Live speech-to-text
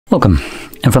Welcome.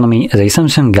 In front of me is a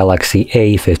Samsung Galaxy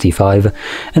A55,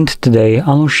 and today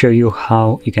I'll show you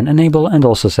how you can enable and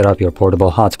also set up your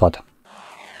portable hotspot.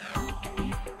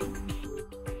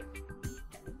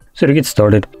 So to get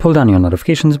started, pull down your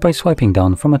notifications by swiping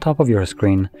down from the top of your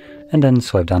screen and then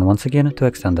swipe down once again to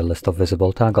extend the list of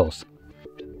visible toggles.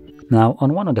 Now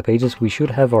on one of the pages we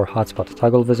should have our hotspot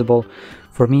toggle visible.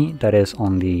 For me that is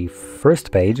on the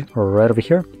first page or right over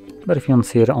here, but if you don't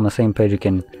see it on the same page you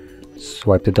can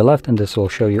swipe to the left and this will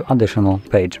show you additional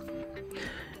page.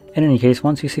 In any case,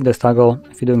 once you see this toggle,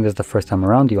 if you're doing this the first time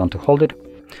around, you want to hold it.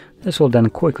 This will then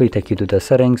quickly take you to the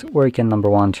settings where you can, number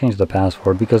one, change the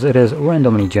password because it is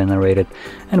randomly generated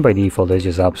and by default it's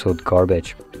just absolute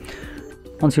garbage.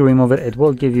 Once you remove it, it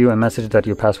will give you a message that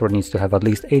your password needs to have at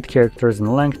least 8 characters in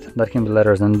length. That can be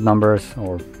letters and numbers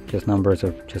or just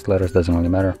letters, doesn't really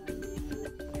matter.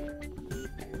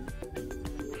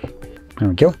 There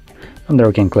we go. From there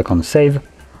we can click on save.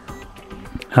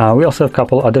 We also have a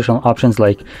couple additional options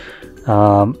like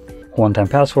one-time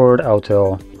password,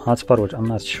 auto hotspot, which I'm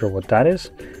not sure what that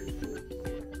is.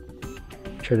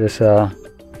 Share this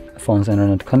phone's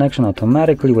internet connection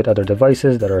automatically with other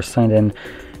devices that are signed in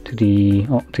to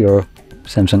your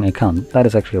Samsung account. That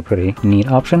is actually a pretty neat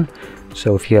option.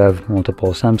 So if you have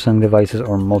multiple Samsung devices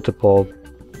or multiple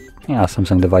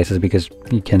Samsung devices, because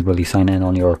you can't really sign in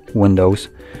on your Windows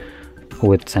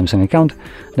with Samsung account,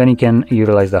 then you can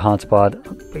utilize the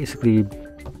hotspot basically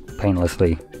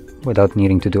painlessly without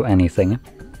needing to do anything.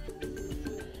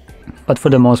 But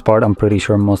for the most part, I'm pretty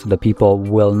sure most of the people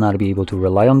will not be able to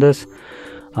rely on this,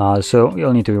 so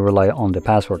you'll need to rely on the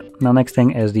password. Now next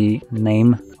thing is the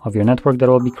name of your network that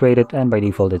will be created, and by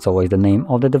default it's always the name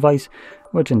of the device,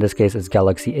 which in this case is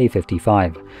Galaxy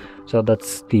A55. So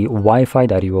that's the Wi-Fi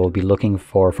that you will be looking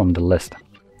for from the list.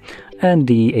 And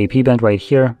the AP band right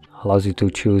here allows you to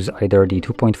choose either the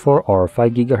 2.4 or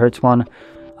 5 GHz one.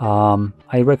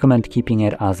 I recommend keeping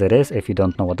it as it is if you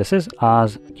don't know what this is,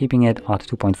 as keeping it at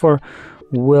 2.4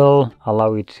 will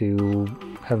allow you to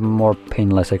have more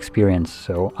painless experience.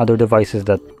 So other devices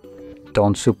that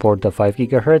don't support the 5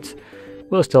 GHz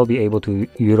will still be able to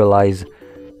utilize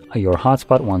your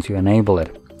hotspot once you enable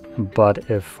it. But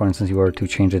if, for instance, you were to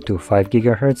change it to 5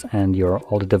 GHz and your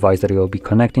old device that you will be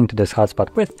connecting to this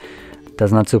hotspot with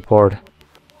does not support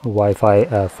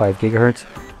Wi-Fi 5 GHz,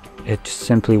 it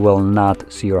simply will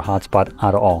not see your hotspot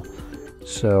at all.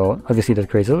 So obviously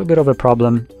that creates a little bit of a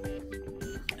problem,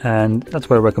 and that's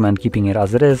why I recommend keeping it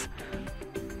as it is,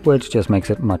 which just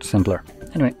makes it much simpler.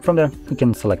 Anyway, from there we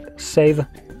can select save,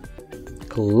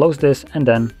 close this, and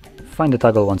then find the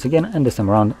toggle once again, and this time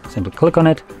around simply click on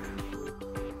it,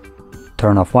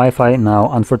 turn off Wi-Fi.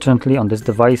 Now unfortunately on this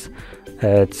device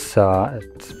it's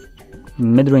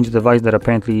mid-range device that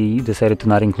apparently decided to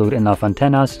not include enough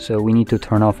antennas, so we need to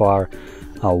turn off our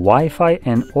Wi-Fi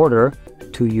in order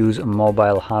to use a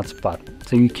mobile hotspot.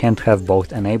 So you can't have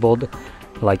both enabled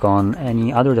like on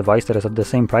any other device that is at the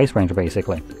same price range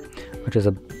basically, which is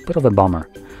a bit of a bummer.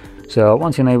 So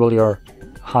once you enable your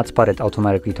hotspot, it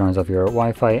automatically turns off your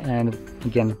Wi-Fi, and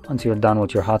again, once you're done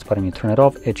with your hotspot and you turn it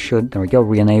off, it should, there we go,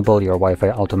 re-enable your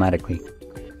Wi-Fi automatically.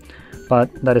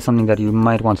 But that is something that you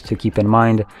might want to keep in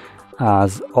mind,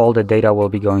 as all the data will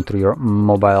be going through your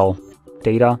mobile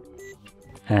data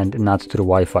and not to the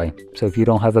Wi-Fi. So if you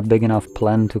don't have a big enough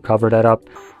plan to cover that up,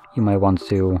 you might want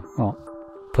to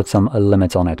put some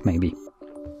limits on it maybe.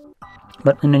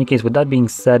 But in any case, with that being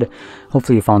said,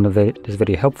 hopefully you found this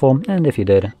video helpful, and if you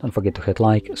did, don't forget to hit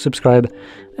like, subscribe,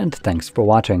 and thanks for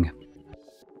watching.